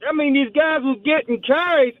got hurt. I mean, these guys were getting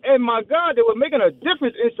carries, and my God, they were making a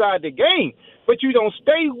difference inside the game, but you don't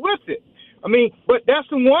stay with it. I mean, but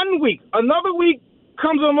that's 1 week. Another week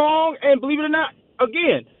comes along, and believe it or not,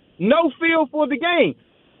 again, no feel for the game.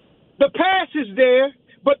 The pass is there,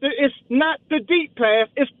 but it's not the deep pass.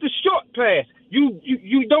 It's the short pass.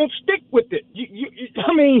 You don't stick with it.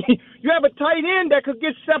 I mean, you have a tight end that could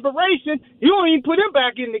get separation. You don't even put him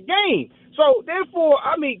back in the game. So, therefore,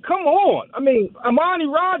 I mean, come on. I mean, Amani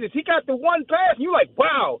Rodgers, he got the one pass, and you're like,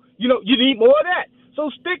 wow, you need more of that. So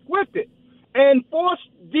stick with it and force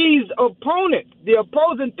these opponents, the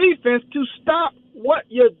opposing defense, to stop what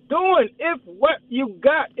you're doing if what you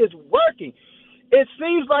got is working. It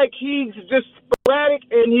seems like he's just sporadic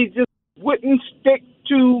and he just wouldn't stick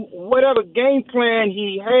to whatever game plan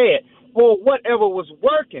he had or whatever was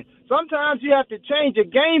working. Sometimes you have to change a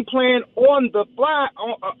game plan on the fly,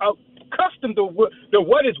 accustomed to what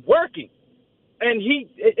is working. And we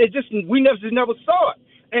never saw it.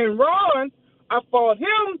 And Ron, I fought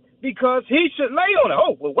him because he should lay on it.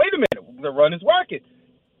 Oh, well, wait a minute. The run is working.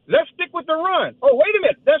 Let's stick with the run. Oh, wait a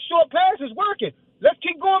minute. That short pass is working. Let's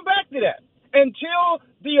keep going back to that until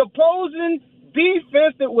the opposing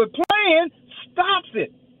defense that we're playing stops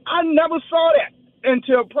it. I never saw that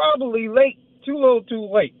until probably too little too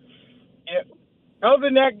late. Yeah. Other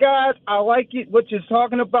than that, guys, I like it, what you're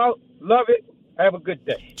talking about. Love it. Have a good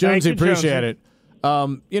day. Jonesy, appreciate it.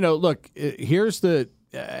 Look, here's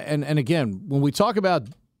and again, when we talk about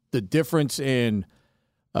the difference in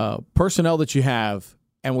personnel that you have,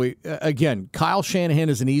 and Kyle Shanahan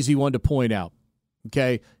is an easy one to point out.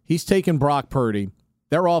 Okay, he's taken Brock Purdy.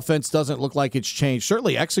 Their offense doesn't look like it's changed.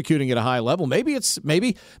 Certainly executing at a high level. Maybe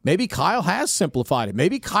Kyle has simplified it.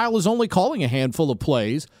 Maybe Kyle is only calling a handful of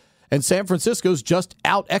plays, and San Francisco's just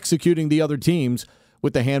out executing the other teams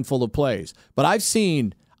with a handful of plays. But I've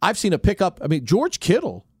seen a pickup. I mean, George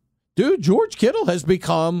Kittle has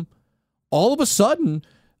become all of a sudden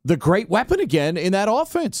the great weapon again in that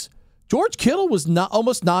offense. George Kittle was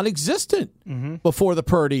almost non-existent before the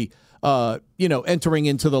Purdy entering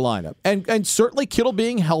into the lineup. And certainly Kittle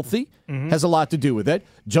being healthy has a lot to do with it.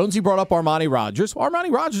 Jonesy brought up Armani Rogers.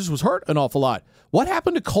 Armani Rogers was hurt an awful lot. What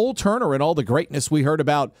happened to Cole Turner and all the greatness we heard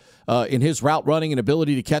about in his route running and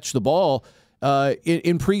ability to catch the ball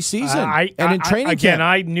in preseason and in training camp? Again,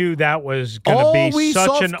 I knew that was going to be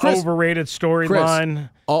such an overrated storyline.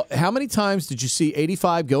 How many times did you see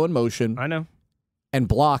 85 go in motion? I know. And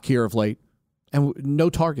block here of late, and no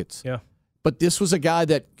targets. Yeah. But this was a guy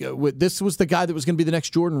that this was the guy that was going to be the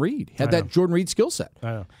next Jordan Reed. Had that Jordan Reed skill set. I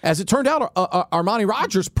know. As it turned out, Armani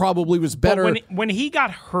Rogers probably was better. But when he got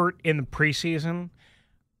hurt in the preseason,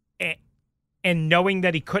 and knowing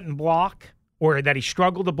that he couldn't block or that he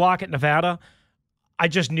struggled to block at Nevada, I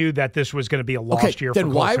just knew that this was going to be a lost year. Then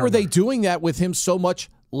for why Cole were they Turner. doing that with him so much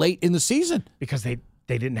late in the season? Because they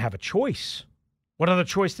didn't have a choice. What other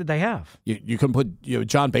choice did they have? You couldn't put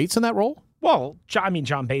John Bates in that role? Well,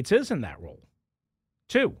 John Bates is in that role,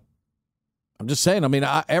 too. I'm just saying. I mean,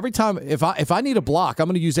 every time if I need a block, I'm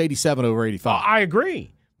going to use 87 over 85. I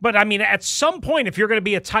agree. But, I mean, at some point, if you're going to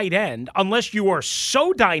be a tight end, unless you are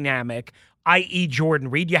so dynamic, i.e. Jordan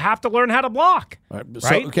Reed, you have to learn how to block. Right?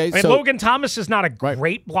 So, Logan Thomas is not a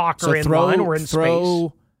great blocker in line or in space.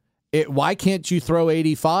 Why can't you throw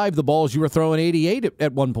 85 the balls you were throwing 88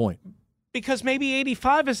 at one point? Because maybe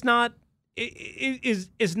 85 is not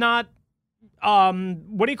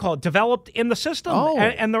what do you call it? Developed in the system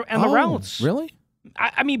and the routes. Really?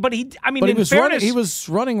 I mean, but he was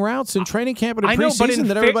running routes in training camp and in preseason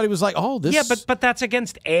that everybody was like, this. Yeah, but that's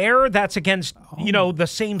against air. That's against the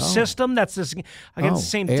same system. That's against the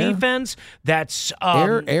same defense. That's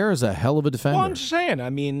air is a hell of a defender. Well, I'm just saying.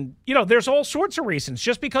 I mean, there's all sorts of reasons.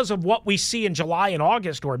 Just because of what we see in July and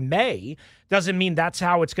August or May doesn't mean that's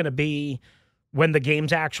how it's going to be when the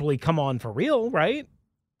games actually come on for real, right?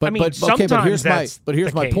 But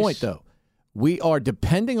here's my point though. We are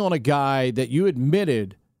depending on a guy that you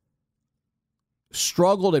admitted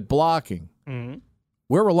struggled at blocking. Mm-hmm.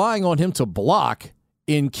 We're relying on him to block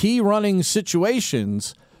in key running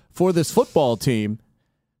situations for this football team.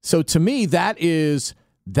 So to me, that's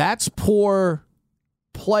poor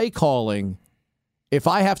play calling. If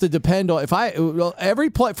I have to depend on every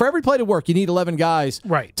play to work, you need 11 guys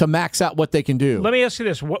to max out what they can do. Let me ask you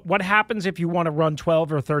this: what happens if you want to run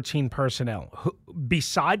 12 or 13 personnel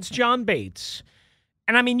besides John Bates?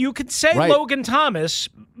 And I mean, you could say Logan Thomas,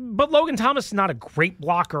 but Logan Thomas is not a great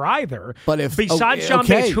blocker either. But if besides John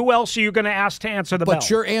Bates, who else are you going to ask to answer the bell? But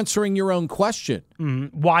you're answering your own question.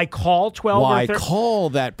 Mm-hmm. Why call 12 Why or 13? Call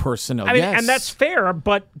that personnel? I mean, yes. and that's fair,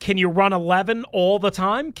 but can you run 11 all the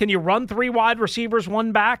time? Can you run 3 wide receivers,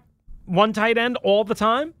 1 back, 1 tight end all the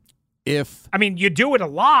time? You do it a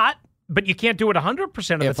lot, but you can't do it 100% of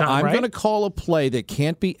the time, If I'm going to call a play that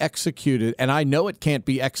can't be executed, and I know it can't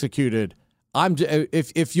be executed,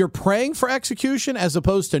 if you're praying for execution as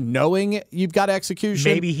opposed to knowing you've got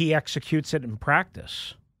execution. Maybe he executes it in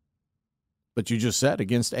practice. But you just said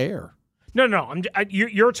against air. No.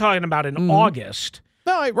 You're talking about in August.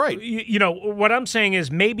 No, right. What I'm saying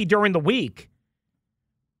is maybe during the week,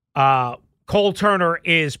 Cole Turner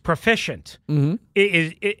is proficient.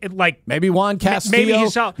 Mm-hmm. Maybe Juan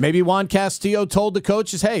Castillo. Maybe Juan Castillo told the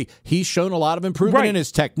coaches, "Hey, he's shown a lot of improvement in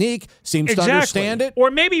his technique. Seems to understand it."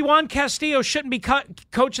 Or maybe Juan Castillo shouldn't be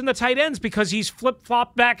coaching the tight ends because he's flip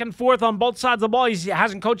flopped back and forth on both sides of the ball. He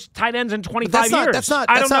hasn't coached tight ends in 25 years. That's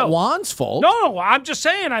not Juan's fault. No, I'm just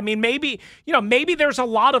saying. I mean, maybe there's a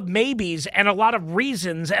lot of maybes and a lot of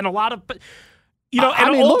reasons and a lot of.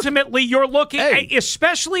 Ultimately, you're looking,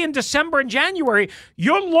 especially in December and January,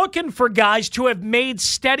 you're looking for guys to have made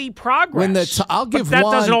steady progress. That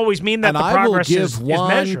doesn't always mean that the progress is measured.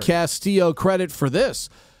 I will give Juan Castillo credit for this.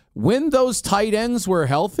 When those tight ends were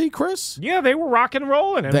healthy, Chris? Yeah, they were rock and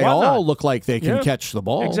rolling. They all look like they can catch the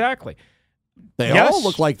ball. Exactly. They all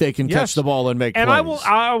look like they can catch the ball and make plays. And I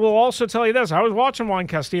will also tell you this. I was watching Juan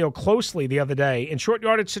Castillo closely the other day in short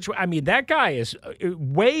yardage situation. I mean, that guy is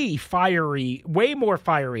way fiery, way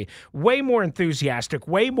more enthusiastic,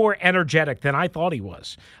 way more energetic than I thought he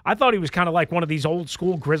was. I thought he was kind of like one of these old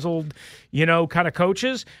school grizzled, kind of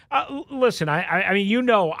coaches. Listen, I mean,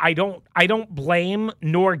 I don't blame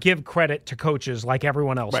nor give credit to coaches like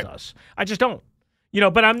everyone else does. I just don't.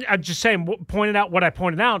 But I'm just saying, pointed out what I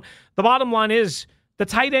pointed out. The bottom line is the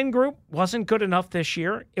tight end group wasn't good enough this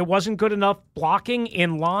year. It wasn't good enough blocking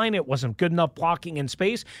in line. It wasn't good enough blocking in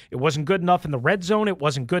space. It wasn't good enough in the red zone. It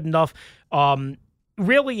wasn't good enough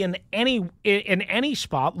really in any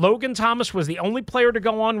spot. Logan Thomas was the only player to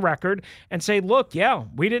go on record and say, look,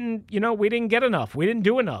 we didn't get enough. We didn't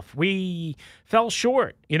do enough. We fell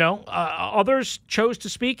short. Others chose to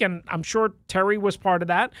speak, and I'm sure Terry was part of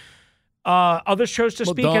that. Others chose to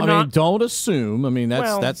speak and not. Don't assume. I mean,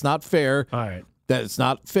 that's not fair. All right. That's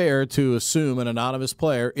not fair to assume an anonymous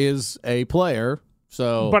player is a player.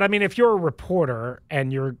 So, but I mean, if you're a reporter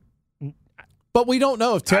and you're. But we don't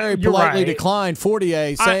know if Terry politely declined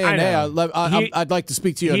Fortier saying, "Hey, I'd like to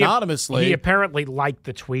speak to you anonymously." He apparently liked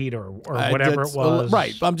the tweet or whatever it was.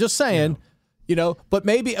 Right. I'm just saying. But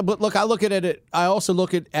look, I look at it. I also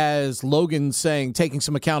look at it as Logan taking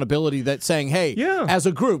some accountability, saying, hey, as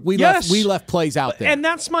a group, we left plays out there. And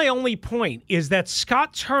that's my only point, is that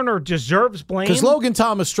Scott Turner deserves blame. Because Logan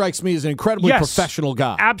Thomas strikes me as an incredibly professional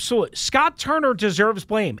guy. Absolutely. Scott Turner deserves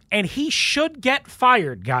blame, and he should get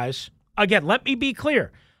fired, guys. Again, let me be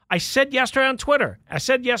clear. I said yesterday on Twitter, I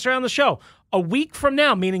said yesterday on the show, a week from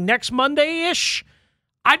now, meaning next Monday-ish,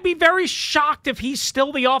 I'd be very shocked if he's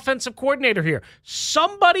still the offensive coordinator here.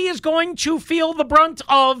 Somebody is going to feel the brunt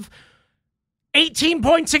of 18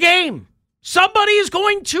 points a game. Somebody is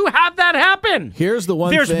going to have that happen. Here's the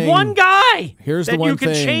one thing. There's one guy that you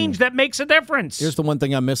can change that makes a difference. Here's the one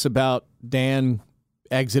thing I miss about Dan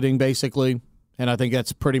exiting, basically. And I think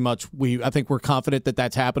that's pretty much I think we're confident that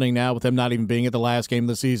that's happening now with him not even being at the last game of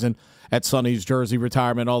the season, at Sonny's jersey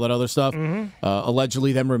retirement, all that other stuff.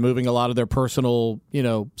 Allegedly, them removing a lot of their personal,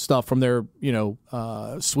 stuff from their,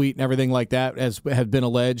 suite and everything like that, as had been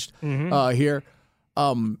alleged here.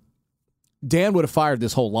 Dan would have fired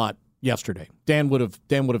this whole lot yesterday. Dan would have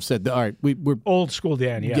said, all right, we're old school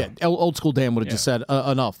Dan. Yeah, old school Dan would have just said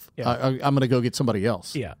enough. Yeah. I'm going to go get somebody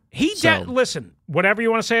else. Yeah, listen. Whatever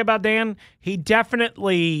you want to say about Dan, he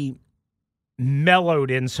definitely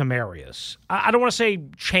mellowed in some areas. I don't want to say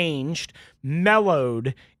changed,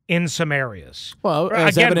 mellowed in some areas. Well,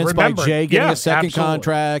 as evidenced by Jay getting a second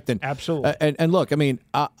contract, and absolutely. And look, I mean,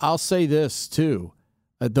 I'll say this too.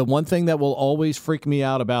 The one thing that will always freak me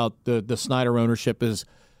out about the Snyder ownership is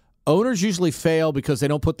owners usually fail because they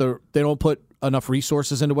don't put enough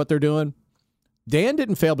resources into what they're doing. Dan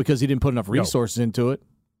didn't fail because he didn't put enough resources into it.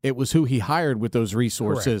 It was who he hired with those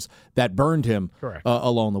resources that burned him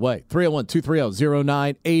along the way.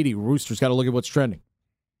 301-230-0980. Rooster's got to look at what's trending.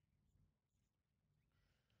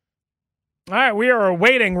 All right, we are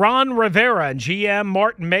awaiting Ron Rivera and GM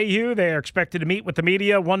Martin Mayhew. They are expected to meet with the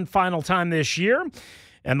media one final time this year.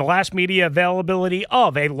 And the last media availability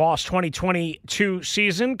of a lost 2022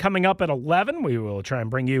 season coming up at 11. We will try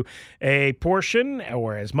and bring you a portion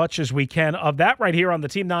or as much as we can of that right here on the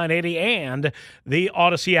Team 980 and the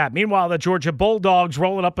Odyssey app. Meanwhile, the Georgia Bulldogs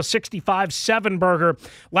rolling up a 65-7 burger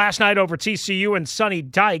last night over TCU and Sonny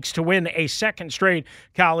Dykes to win a second straight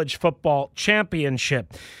college football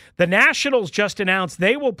championship. The Nationals just announced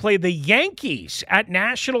they will play the Yankees at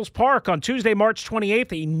Nationals Park on Tuesday, March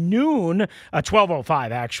 28th, a noon,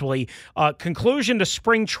 12:05 actually, conclusion to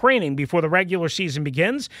spring training before the regular season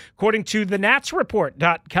begins, according to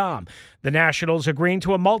thenatsreport.com. The Nationals agreeing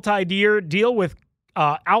to a multi-year deal with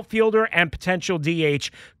outfielder and potential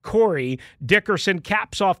DH Corey Dickerson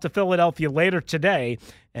caps off to Philadelphia later today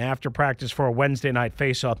after practice for a Wednesday night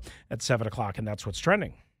face-off at 7 o'clock, and that's what's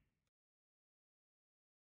trending.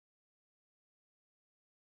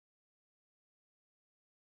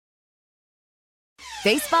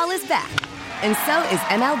 Baseball is back, and so is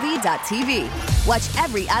MLB.tv. Watch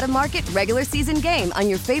every out-of-market regular season game on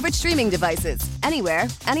your favorite streaming devices, anywhere,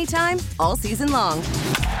 anytime, all season long.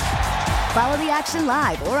 Follow the action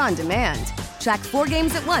live or on demand. Track 4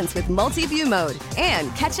 games at once with multi-view mode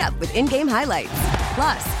and catch up with in-game highlights.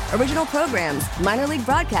 Plus, original programs, minor league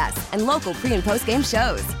broadcasts, and local pre- and post-game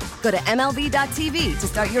shows. Go to MLB.tv to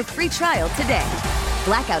start your free trial today.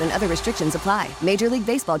 Blackout and other restrictions apply. Major League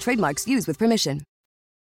Baseball trademarks used with permission.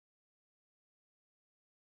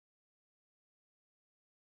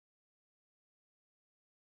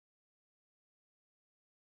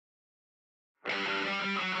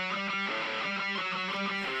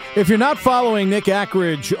 If you're not following Nick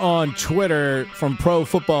Ackridge on Twitter from Pro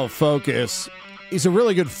Football Focus, he's a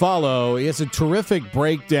really good follow. He has a terrific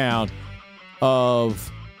breakdown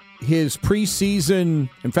of his preseason,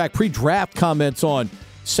 in fact, pre-draft comments on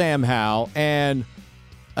Sam Howell and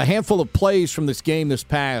a handful of plays from this game this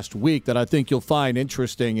past week that I think you'll find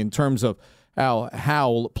interesting in terms of how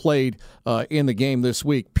Howell played in the game this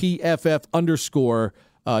week. PFF_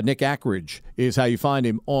 Nick Ackridge is how you find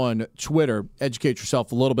him on Twitter. Educate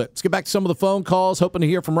yourself a little bit. Let's get back to some of the phone calls. Hoping to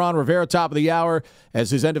hear from Ron Rivera, top of the hour,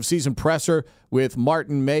 as his end-of-season presser with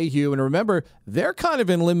Martin Mayhew. And remember, they're kind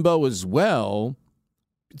of in limbo as well.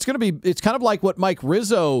 It's kind of like what Mike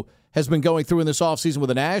Rizzo has been going through in this offseason with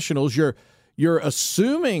the Nationals. You're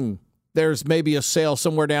assuming there's maybe a sale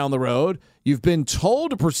somewhere down the road. You've been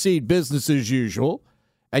told to proceed business as usual.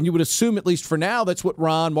 And you would assume, at least for now, that's what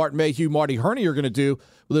Ron, Martin Mayhew, Marty Herney are going to do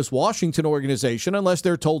with this Washington organization, unless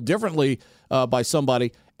they're told differently by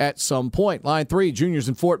somebody at some point. Line 3, Junior's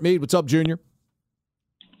in Fort Meade. What's up, Junior?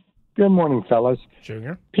 Good morning, fellas.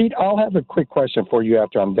 Junior. Pete, I'll have a quick question for you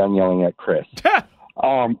after I'm done yelling at Chris.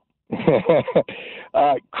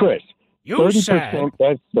 Chris, you 30%, said.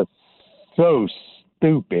 that's just so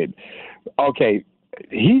stupid. Okay,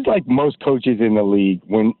 he's like most coaches in the league.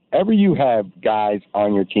 Whenever you have guys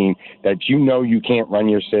on your team that you know you can't run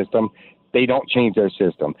your system, they don't change their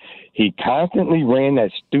system. He constantly ran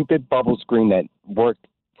that stupid bubble screen that worked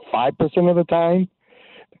 5% of the time.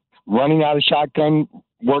 Running out of shotgun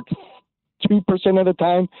worked 2% of the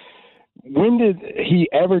time. When did he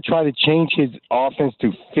ever try to change his offense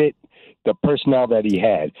to fit the personnel that he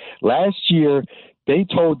had? Last year, they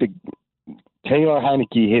told Taylor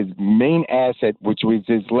Heineke, his main asset, which was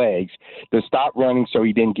his legs, to stop running so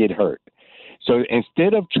he didn't get hurt. So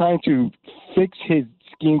instead of trying to fix his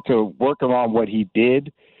scheme to work around what he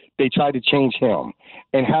did, they tried to change him.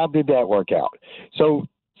 And how did that work out? So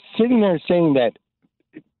sitting there saying that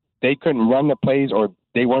they couldn't run the plays or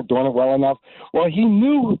they weren't doing it well enough, well, he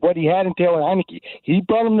knew what he had in Taylor Heineke. He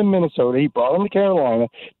brought him to Minnesota. He brought him to Carolina.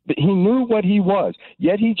 But he knew what he was.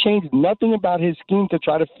 Yet he changed nothing about his scheme to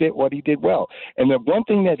try to fit what he did well. And the one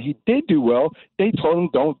thing that he did do well, they told him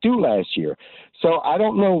don't do last year. So I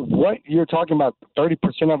don't know what you're talking about, 30%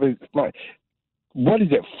 of his – what is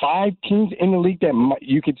it, 5 teams in the league that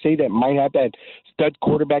you could say that might have that stud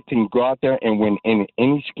quarterback that can go out there and win in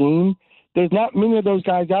any scheme? There's not many of those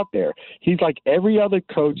guys out there. He's like every other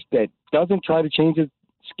coach that doesn't try to change his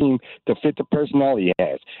scheme to fit the personnel he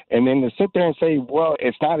has. And then to sit there and say, well,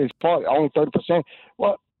 it's not his fault, only 30%.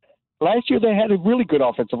 Well, last year they had a really good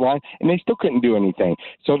offensive line, and they still couldn't do anything.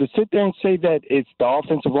 So to sit there and say that it's the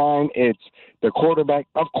offensive line, it's the quarterback,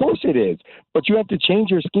 of course it is. But you have to change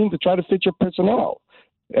your scheme to try to fit your personnel.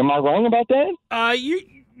 Am I wrong about that?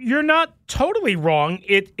 You're not totally wrong.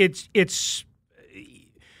 It's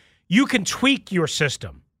you can tweak your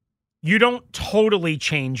system. You don't totally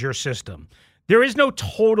change your system. There is no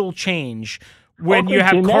total change when you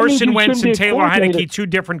have Carson Wentz and Taylor Heineke, 2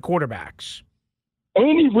 different quarterbacks.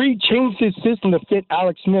 Andy Reid changed his system to fit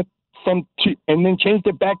Alex Smith and then changed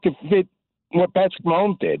it back to fit what Patrick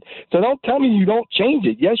Mahomes did. So don't tell me you don't change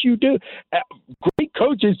it. Yes, you do. Great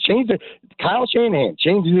coaches change it. Kyle Shanahan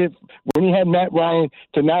changes it when he had Matt Ryan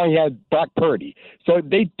to now he has Brock Purdy. So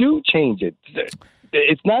they do change it.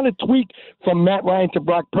 It's not a tweak from Matt Ryan to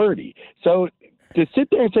Brock Purdy. So to sit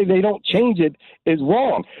there and say they don't change it is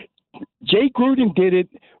wrong. Jay Gruden did it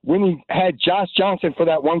when he had Josh Johnson for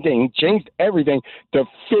that one game. He changed everything to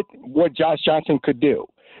fit what Josh Johnson could do.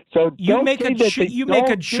 So you make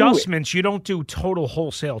adjustments. You don't do total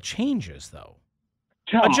wholesale changes, though.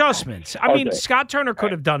 Adjustments. I mean, Scott Turner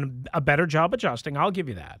could have done a better job adjusting. I'll give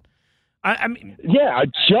you that. I mean, yeah,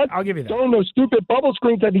 I'll give you that. Throwing those stupid bubble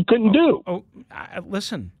screens that he couldn't do.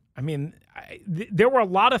 Listen, I mean, there were a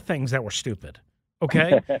lot of things that were stupid.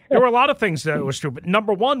 Okay, there were a lot of things that were stupid.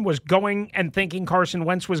 Number one was going and thinking Carson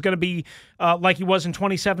Wentz was going to be like he was in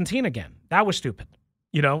 2017 again. That was stupid.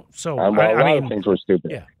 You know, so a lot of things were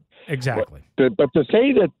stupid. Yeah, exactly. But to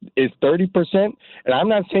say that it's 30%, and I'm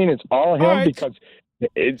not saying it's all him because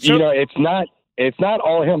it's not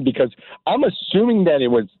all him because I'm assuming that it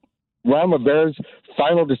was Ron Rivera's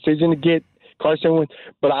final decision to get Carson Wentz,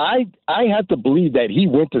 but I have to believe that he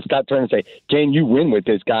went to Scott Turner and say, can you win with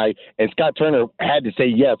this guy? And Scott Turner had to say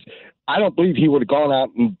yes. I don't believe he would have gone out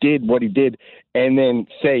and did what he did and then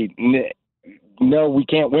say, no, we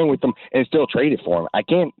can't win with them and still trade it for him.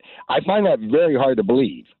 I find that very hard to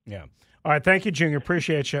believe. Yeah. All right. Thank you, Junior.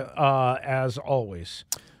 Appreciate you as always.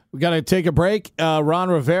 We got to take a break. Ron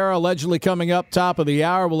Rivera allegedly coming up top of the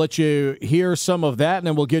hour. We'll let you hear some of that, and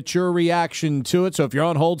then we'll get your reaction to it. So if you're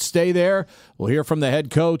on hold, stay there. We'll hear from the head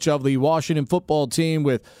coach of the Washington football team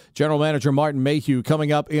with General Manager Martin Mayhew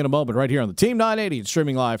coming up in a moment right here on the Team 980 and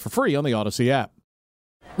streaming live for free on the Odyssey app.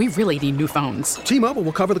 We really need new phones. T-Mobile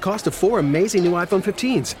will cover the cost of 4 amazing new iPhone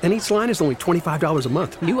 15s, and each line is only $25 a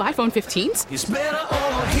month. New iPhone 15s? It's better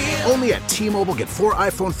over here. Only at T-Mobile, get 4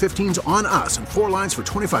 iPhone 15s on us and 4 lines for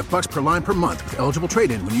 $25 per line per month with eligible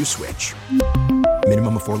trade-in when you switch.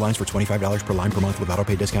 Minimum of 4 lines for $25 per line per month with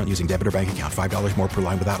autopay discount using debit or bank account. $5 more per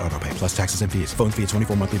line without autopay, plus taxes and fees. Phone fee at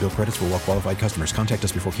 24 monthly bill credits for well-qualified customers. Contact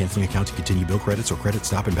us before canceling account to continue bill credits or credit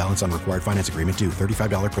stop and balance on required finance agreement due.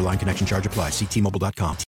 $35 per line connection charge applies. See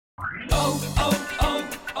T-Mobile.com.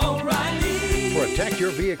 O'Reilly. Protect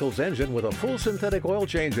your vehicle's engine with a full synthetic oil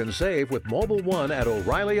change and save with Mobil 1 at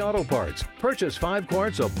O'Reilly Auto Parts. Purchase 5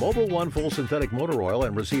 quarts of Mobil 1 full synthetic motor oil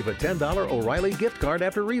and receive a $10 O'Reilly gift card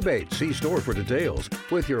after rebate. See store for details.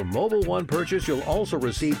 With your Mobil 1 purchase, you'll also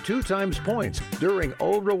receive 2 times points during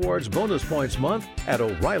Old Rewards Bonus Points Month at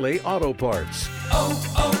O'Reilly Auto Parts.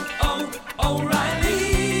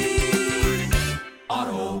 O'Reilly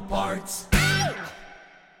Auto Parts.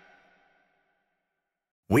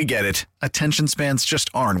 We get it. Attention spans just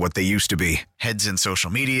aren't what they used to be. Heads in social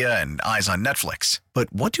media and eyes on Netflix.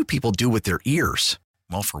 But what do people do with their ears?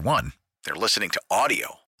 Well, for one, they're listening to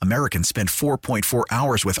audio. Americans spend 4.4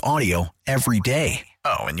 hours with audio every day.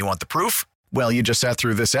 Oh, and you want the proof? Well, you just sat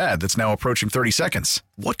through this ad that's now approaching 30 seconds.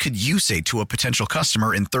 What could you say to a potential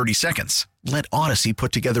customer in 30 seconds? Let Odyssey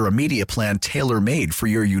put together a media plan tailor-made for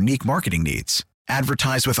your unique marketing needs.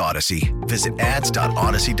 Advertise with Odyssey. Visit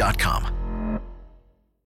ads.odyssey.com.